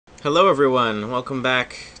Hello everyone, welcome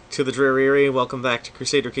back to the Dreary, welcome back to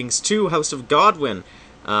Crusader Kings 2, House of Godwin.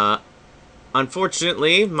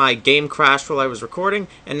 Unfortunately, my game crashed while I was recording,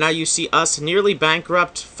 and now you see us nearly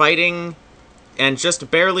bankrupt, fighting, and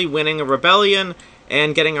just barely winning a rebellion,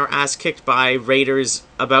 and getting our ass kicked by raiders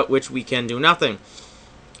about which we can do nothing.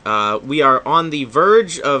 We are on the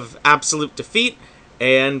verge of absolute defeat,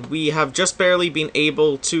 and we have just barely been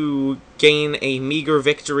able to gain a meager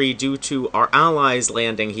victory due to our allies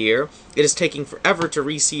landing here. It is taking forever to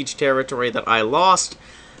re-siege territory that I lost,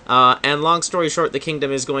 and long story short, the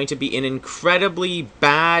kingdom is going to be in incredibly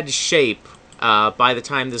bad shape by the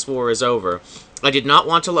time this war is over. I did not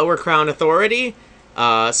want to lower crown authority,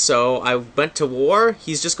 so I went to war.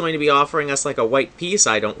 He's just going to be offering us like a white peace.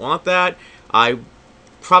 I don't want that. I'm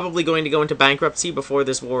probably going to go into bankruptcy before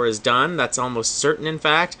this war is done. That's almost certain, in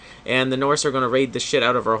fact. And the Norse are going to raid the shit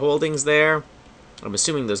out of our holdings there. I'm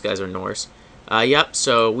assuming those guys are Norse. Yep,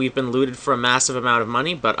 so we've been looted for a massive amount of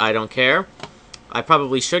money, but I don't care. I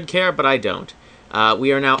probably should care, but I don't.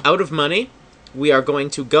 We are now out of money. We are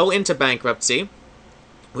going to go into bankruptcy.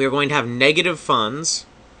 We are going to have negative funds.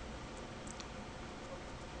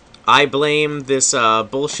 I blame this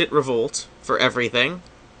bullshit revolt for everything.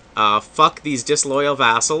 Fuck these disloyal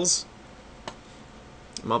vassals.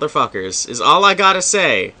 Motherfuckers, is all I gotta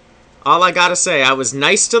say. All I gotta say, I was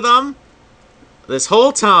nice to them this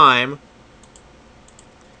whole time.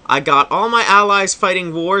 I got all my allies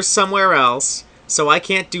fighting wars somewhere else, so I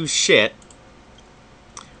can't do shit.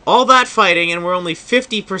 All that fighting, and we're only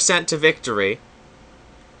 50% to victory.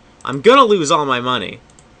 I'm gonna lose all my money.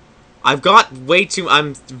 I've got way too...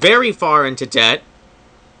 I'm very far into debt.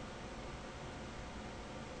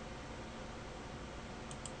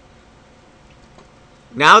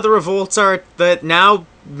 Now the revolts are... Now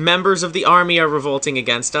members of the army are revolting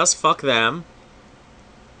against us. Fuck them.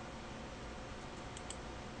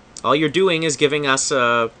 All you're doing is giving us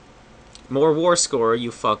more war score,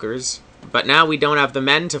 you fuckers. But now we don't have the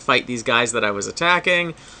men to fight these guys that I was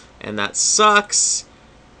attacking. And that sucks.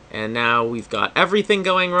 And now we've got everything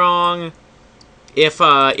going wrong. If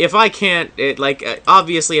I can't...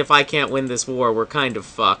 obviously, if I can't win this war, we're kind of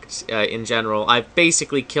fucked in general. I've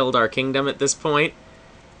basically killed our kingdom at this point.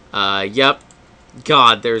 Yep.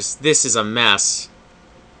 God, this is a mess.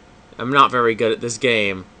 I'm not very good at this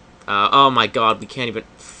game. Oh my god, we can't even...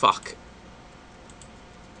 Fuck.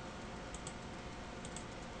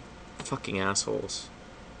 Fucking assholes.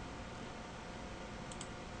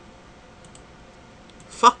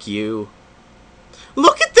 Fuck you.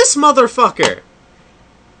 Look at this motherfucker!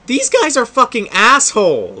 These guys are fucking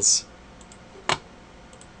assholes!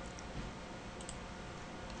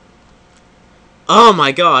 Oh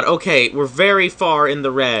my god, okay, we're very far in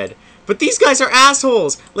the red. But these guys are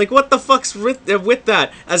assholes! Like, what the fuck's with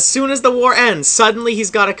that? As soon as the war ends, suddenly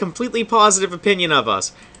he's got a completely positive opinion of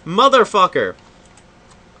us. Motherfucker.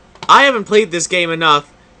 I haven't played this game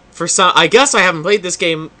enough for some... I guess I haven't played this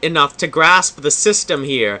game enough to grasp the system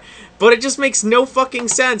here. But it just makes no fucking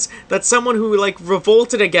sense that someone who, like,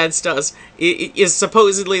 revolted against us is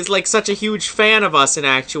supposedly, like, such a huge fan of us in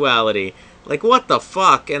actuality. Like, what the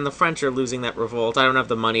fuck? And the French are losing that revolt. I don't have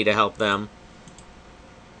the money to help them.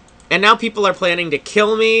 And now people are planning to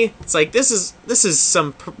kill me. It's like, this is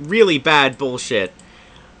some really bad bullshit.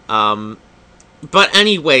 But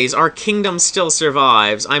anyways, our kingdom still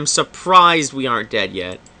survives. I'm surprised we aren't dead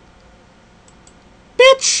yet.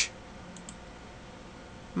 Bitch!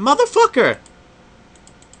 Motherfucker!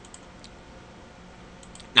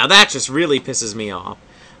 Now that just really pisses me off.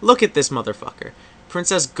 Look at this motherfucker.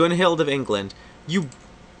 Princess Gunhild of England. You...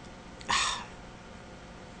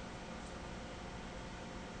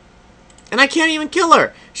 And I can't even kill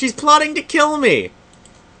her! She's plotting to kill me!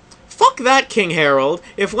 Fuck that, King Harold.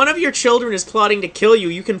 If one of your children is plotting to kill you,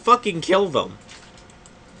 you can fucking kill them.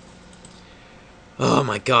 Oh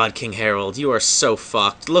my god, King Harold, you are so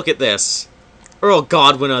fucked. Look at this. Earl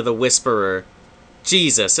Godwin of the Whisperer.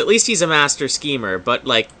 Jesus, at least he's a master schemer, but,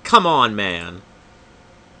 like, come on, man.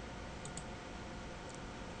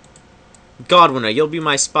 Godwinner, you'll be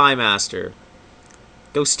my spy master.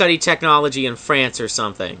 Go study technology in France or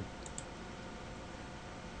something.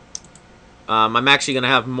 I'm actually going to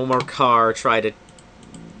have Morcar try to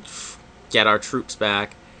get our troops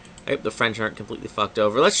back. I hope the French aren't completely fucked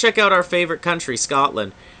over. Let's check out our favorite country,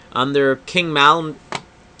 Scotland. Under King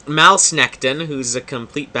Malsnecton, who's a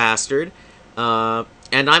complete bastard. And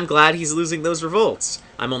I'm glad he's losing those revolts.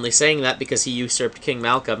 I'm only saying that because he usurped King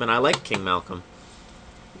Malcolm, and I like King Malcolm.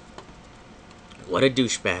 What a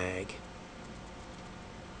douchebag.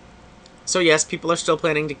 So yes, people are still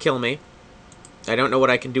planning to kill me. I don't know what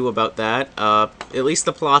I can do about that. At least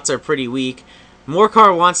the plots are pretty weak.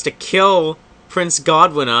 Morcar wants to kill Prince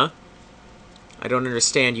Godwinna. I don't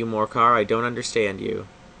understand you, Morcar. I don't understand you.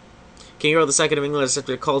 King Harold II of England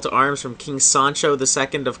accepted a call to arms from King Sancho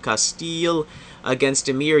II of Castile against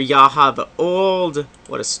Emir Yahya the Old.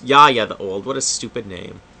 Yahya the Old. What a stupid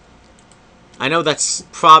name. I know that's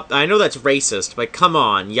racist, but come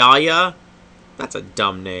on, Yahya? That's a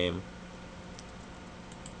dumb name.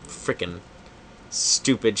 Frickin'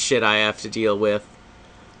 stupid shit I have to deal with.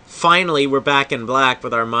 Finally, we're back in black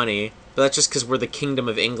with our money. But that's just because we're the Kingdom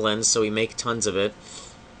of England, so we make tons of it.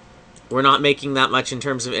 We're not making that much in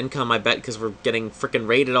terms of income, I bet, because we're getting frickin'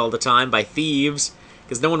 raided all the time by thieves.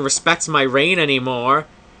 Because no one respects my reign anymore.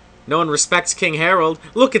 No one respects King Harold.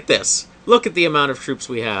 Look at this. Look at the amount of troops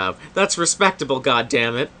we have. That's respectable,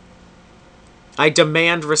 goddammit. I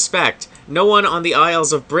demand respect. No one on the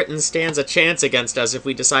Isles of Britain stands a chance against us if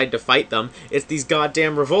we decide to fight them. It's these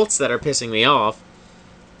goddamn revolts that are pissing me off.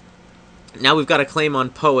 Now we've got a claim on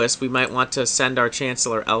Powys. We might want to send our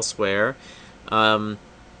Chancellor elsewhere.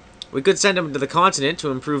 We could send him to the continent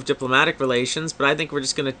to improve diplomatic relations, but I think we're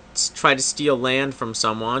just going to try to steal land from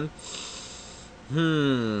someone.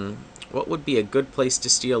 What would be a good place to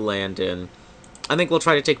steal land in? I think we'll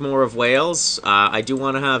try to take more of Wales. I do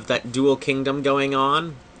want to have that dual kingdom going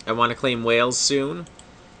on. I want to claim Wales soon.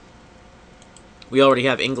 We already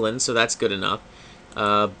have England, so that's good enough.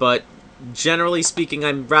 But generally speaking,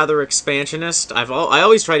 I'm rather expansionist. I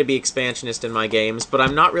always try to be expansionist in my games, but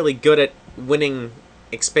I'm not really good at winning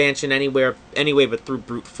expansion anyway but through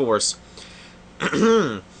brute force.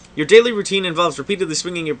 Your daily routine involves repeatedly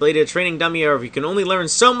swinging your blade at a training dummy, however, you can only learn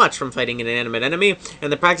so much from fighting an inanimate enemy,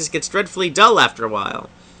 and the practice gets dreadfully dull after a while.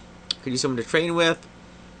 Could use someone to train with.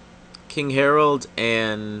 King Harold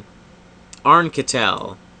and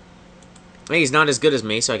Arnketel. Hey, he's not as good as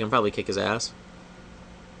me, so I can probably kick his ass.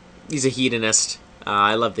 He's a hedonist.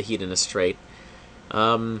 I love the hedonist trait.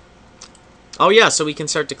 Oh yeah, so we can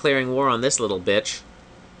start declaring war on this little bitch.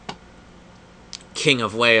 King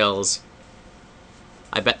of Wales.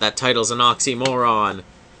 I bet that title's an oxymoron.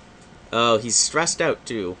 Oh, he's stressed out,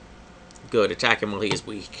 too. Good, attack him while he is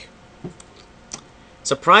weak.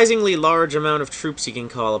 Surprisingly large amount of troops he can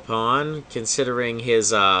call upon, considering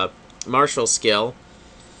his martial skill.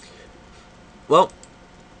 Well,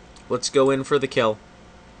 let's go in for the kill.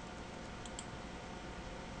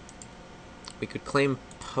 We could claim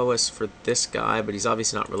Powys for this guy, but he's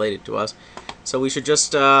obviously not related to us. So we should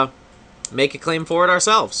just make a claim for it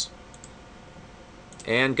ourselves.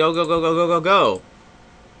 And go, go, go, go, go, go, go.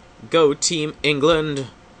 Go, Team England.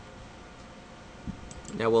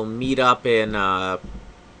 Now we'll meet up in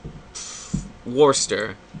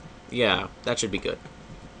Worcester. Yeah, that should be good.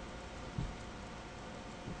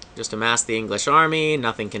 Just amass the English army.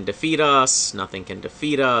 Nothing can defeat us. Nothing can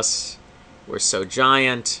defeat us. We're so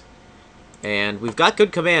giant. And we've got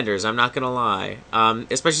good commanders, I'm not going to lie.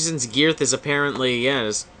 Especially since Geirth is apparently,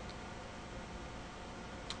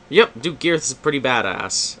 yep, Duke Geirth is pretty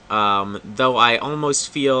badass. Though I almost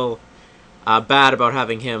feel bad about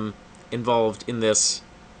having him involved in this.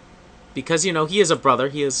 Because, you know, he is a brother.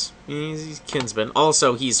 He's kinsman.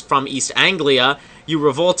 Also, he's from East Anglia, you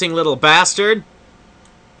revolting little bastard.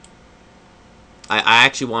 I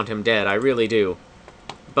actually want him dead, I really do.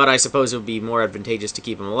 But I suppose it would be more advantageous to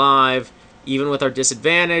keep him alive. Even with our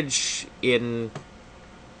disadvantage in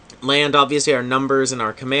land, obviously, our numbers and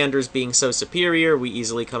our commanders being so superior, we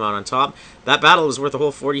easily come out on top. That battle was worth a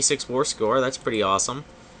whole 46 war score. That's pretty awesome.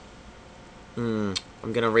 I'm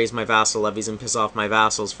going to raise my vassal levies and piss off my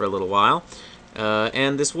vassals for a little while.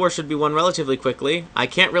 And this war should be won relatively quickly. I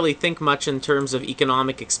can't really think much in terms of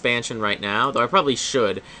economic expansion right now, though I probably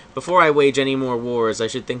should. Before I wage any more wars, I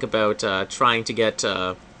should think about trying to get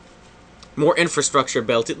more infrastructure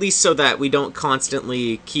built, at least so that we don't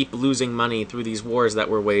constantly keep losing money through these wars that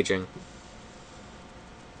we're waging.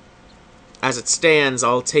 As it stands,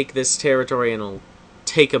 I'll take this territory and it'll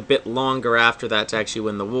take a bit longer after that to actually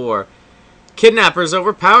win the war. Kidnappers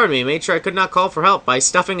overpowered me, made sure I could not call for help by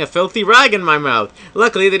stuffing a filthy rag in my mouth.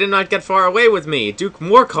 Luckily, they did not get far away with me. Duke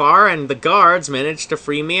Morcar and the guards managed to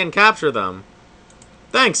free me and capture them.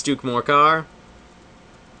 Thanks, Duke Morcar.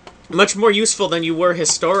 Much more useful than you were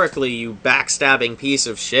historically, you backstabbing piece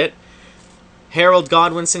of shit. Harold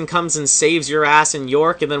Godwinson comes and saves your ass in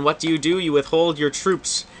York, and then what do? You withhold your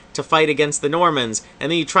troops to fight against the Normans, and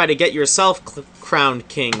then you try to get yourself crowned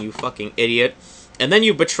king, you fucking idiot. And then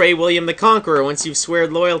you betray William the Conqueror once you've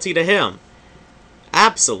sworn loyalty to him.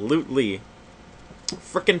 Absolutely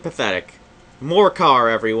frickin' pathetic. Morcar,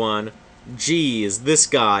 everyone. Jeez, this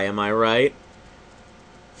guy, am I right?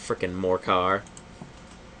 Frickin' Morcar.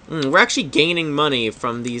 We're actually gaining money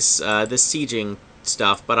from these this sieging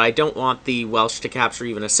stuff, but I don't want the Welsh to capture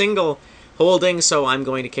even a single holding, so I'm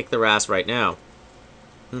going to kick their ass right now.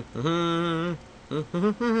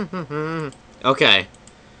 Okay.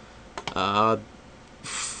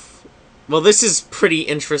 Well, this is pretty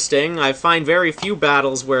interesting. I find very few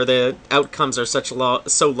battles where the outcomes are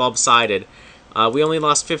so lopsided. We only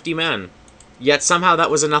lost 50 men. Yet somehow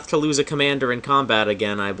that was enough to lose a commander in combat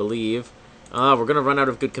again, I believe. We're going to run out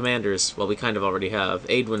of good commanders. Well, we kind of already have.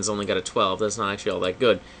 Aedwin's only got a 12. That's not actually all that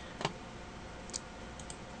good.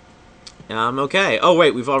 Okay. Oh,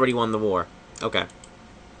 wait, we've already won the war. Okay.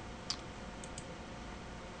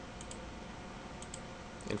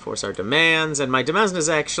 Enforce our demands, and my demesne is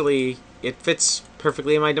actually... It fits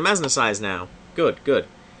perfectly in my demesne size now. Good, good.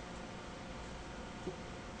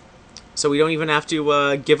 So we don't even have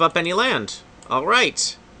to give up any land. All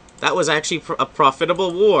right. That was actually a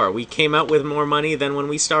profitable war. We came out with more money than when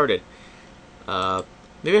we started.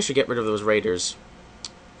 Maybe I should get rid of those raiders.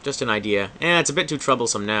 Just an idea. It's a bit too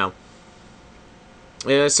troublesome now.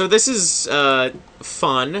 So this is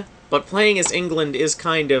fun, but playing as England is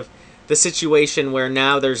kind of the situation where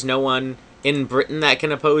now there's no one in Britain that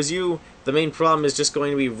can oppose you. The main problem is just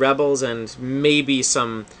going to be rebels and maybe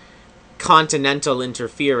some continental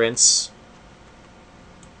interference.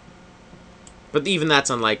 But even that's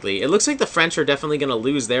unlikely. It looks like the French are definitely going to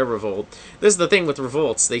lose their revolt. This is the thing with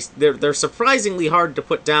revolts. They're surprisingly hard to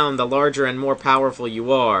put down the larger and more powerful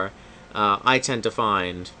you are, I tend to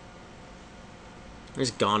find.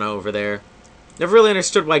 There's Ghana over there. Never really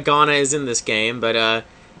understood why Ghana is in this game, but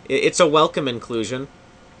it's a welcome inclusion.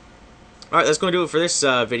 Alright, that's going to do it for this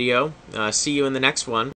video. See you in the next one.